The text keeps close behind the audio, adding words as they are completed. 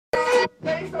Get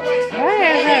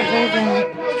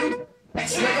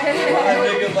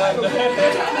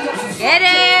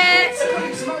it!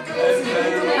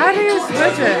 How do you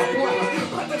switch it?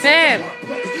 Babe.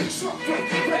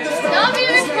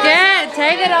 Yeah,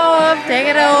 take it off. Take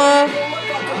it off.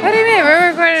 What do you mean? We're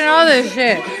recording all this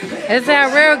shit. It's how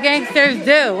real gangsters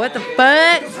do. What the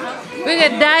fuck? We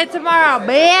could die tomorrow,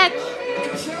 bitch.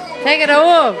 Take it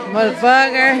off,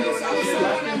 motherfucker.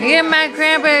 Get my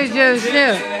cranberry juice too.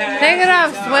 Take it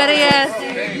off, sweaty ass.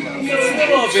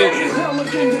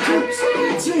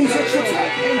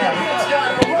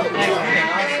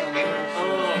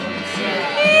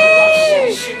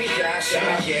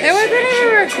 It wasn't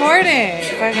even recording,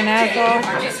 fucking asshole.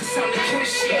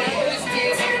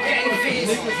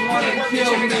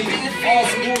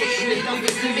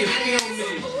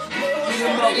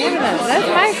 That's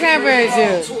my cranberry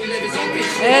juice.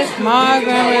 That's my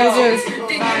cranberry juice.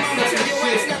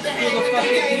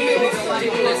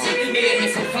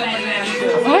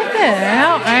 What the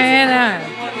hell? I ain't on.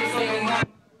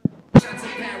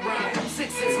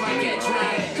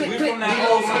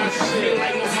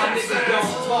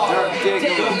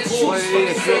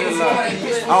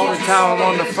 All the time I'm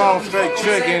on the phone straight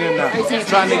tricking and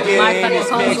trying to get in this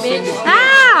mix in this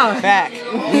back.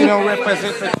 You don't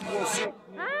represent the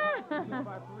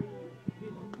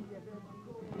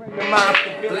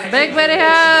Big Buddy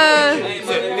House.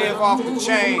 Live off the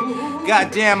chain.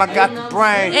 Goddamn, I got the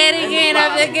brain. And again,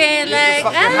 up again, like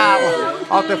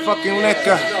off the fucking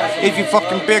liquor. If you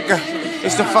fucking bigger,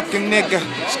 it's the fucking nigga.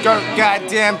 Skirt,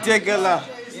 goddamn diggler.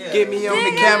 Get me on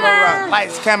the camera,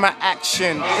 lights, camera,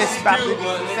 action. It's about to be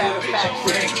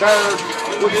satisfaction. Bird,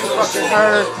 what you fucking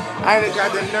heard? I ain't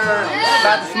got the nerve.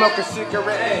 About to smoke a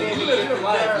cigarette.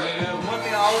 One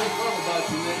thing I always love about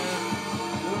you, man.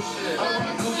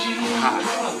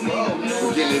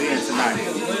 We're getting it in tonight.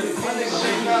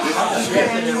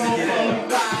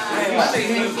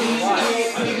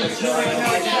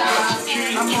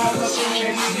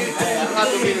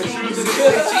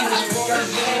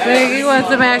 Look, he wants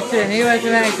some action. He wants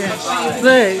some action.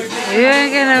 Look, you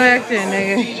ain't getting no action,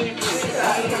 nigga.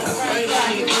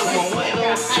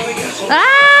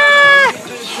 Ah!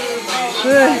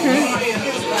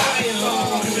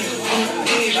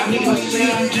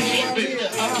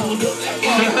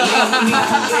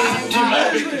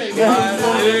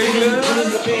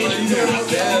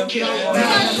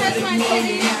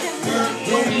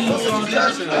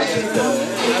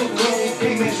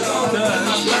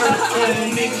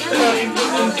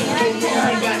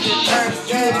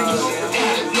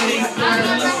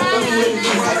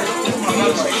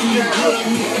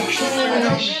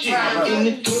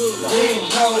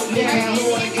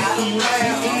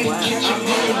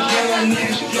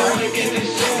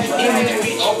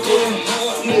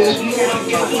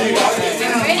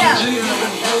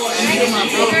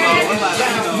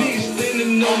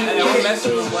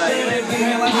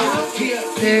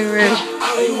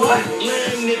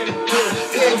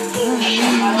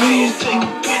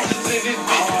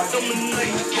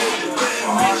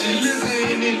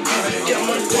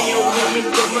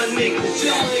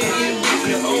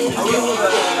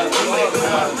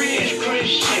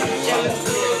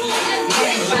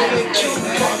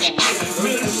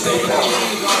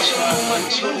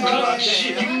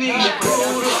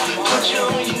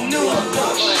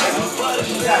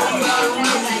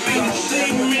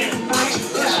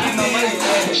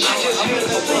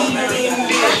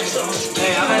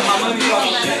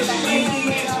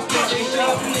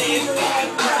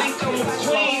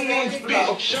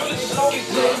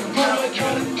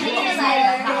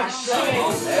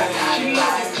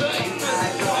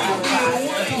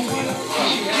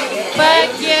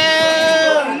 Fuck you!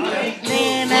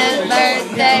 Nina's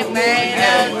birthday,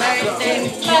 Marina's birthday.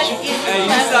 Fuck you! Hey,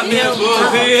 you stop being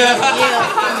bullshit. Nigga, fuck you!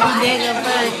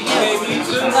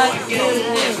 Fuck you!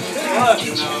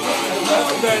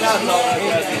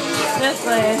 This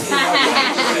way. I'm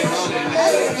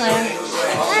just playing.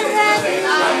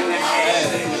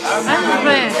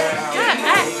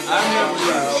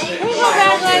 We go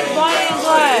back like Bonnie and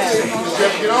Clyde.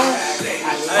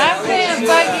 I'm saying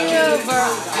fuck you for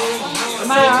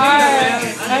my heart.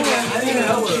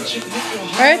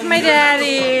 Where's my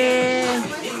daddy?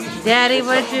 Daddy,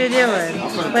 what you doing?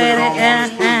 Put it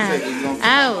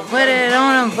out. Put it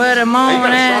on him for the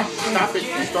moment. Stop it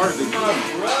and start it again.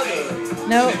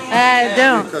 No, I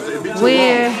don't.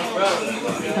 We're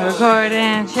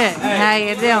recording shit. How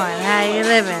you doing? How you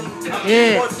living?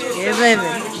 Good. You're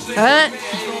living. What?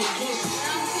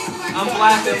 I'm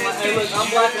black and hey, look, I'm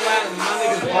black and Latin. My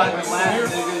nigga's black and Latin,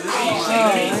 nigga. This is my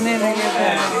I need to get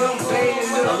that.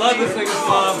 I love this nigga's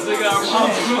mom. Nigga, our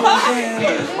mom's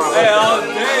hey, all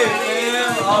day,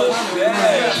 man. All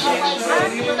day.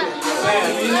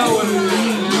 Man, you know what it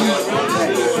is.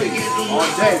 All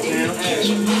day, man.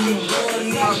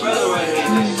 My brother right here.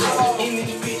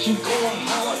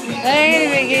 I ain't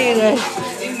even get you this.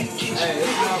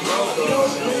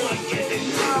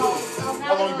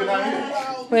 How long you been out here?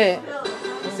 Wait.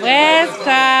 West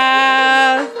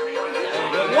Coast.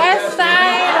 West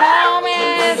side,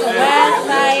 homies. West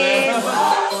side.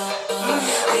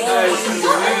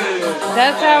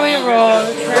 That's how we roll.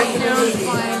 Cartoon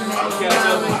fine.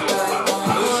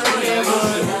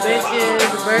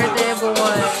 Bitches, birthday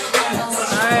boy.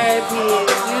 R.B.B.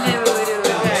 You know what we do.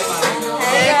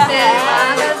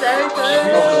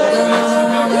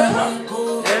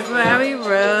 That's how we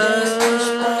roll.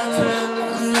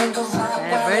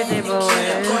 That birthday boy.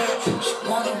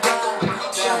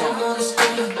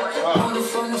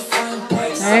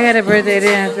 I got a birthday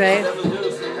dance, right?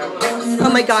 Oh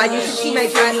my god, you should see my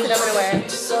dress that I'm gonna wear.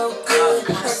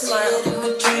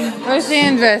 We're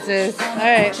seeing dresses.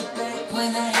 Alright.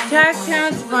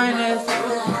 Tacktown's finest.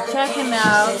 Checking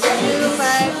out. 253.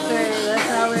 That's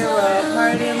how we roll.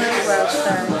 Partying like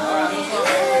rockstar.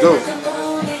 Go.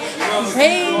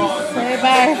 Hey! Say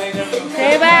bye.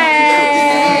 Say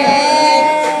bye!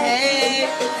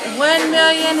 1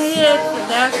 million hits.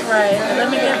 That's right. Let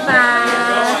me get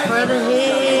 5 for the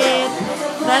hit.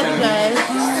 That's good.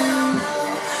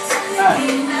 Hey,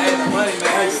 money,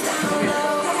 man.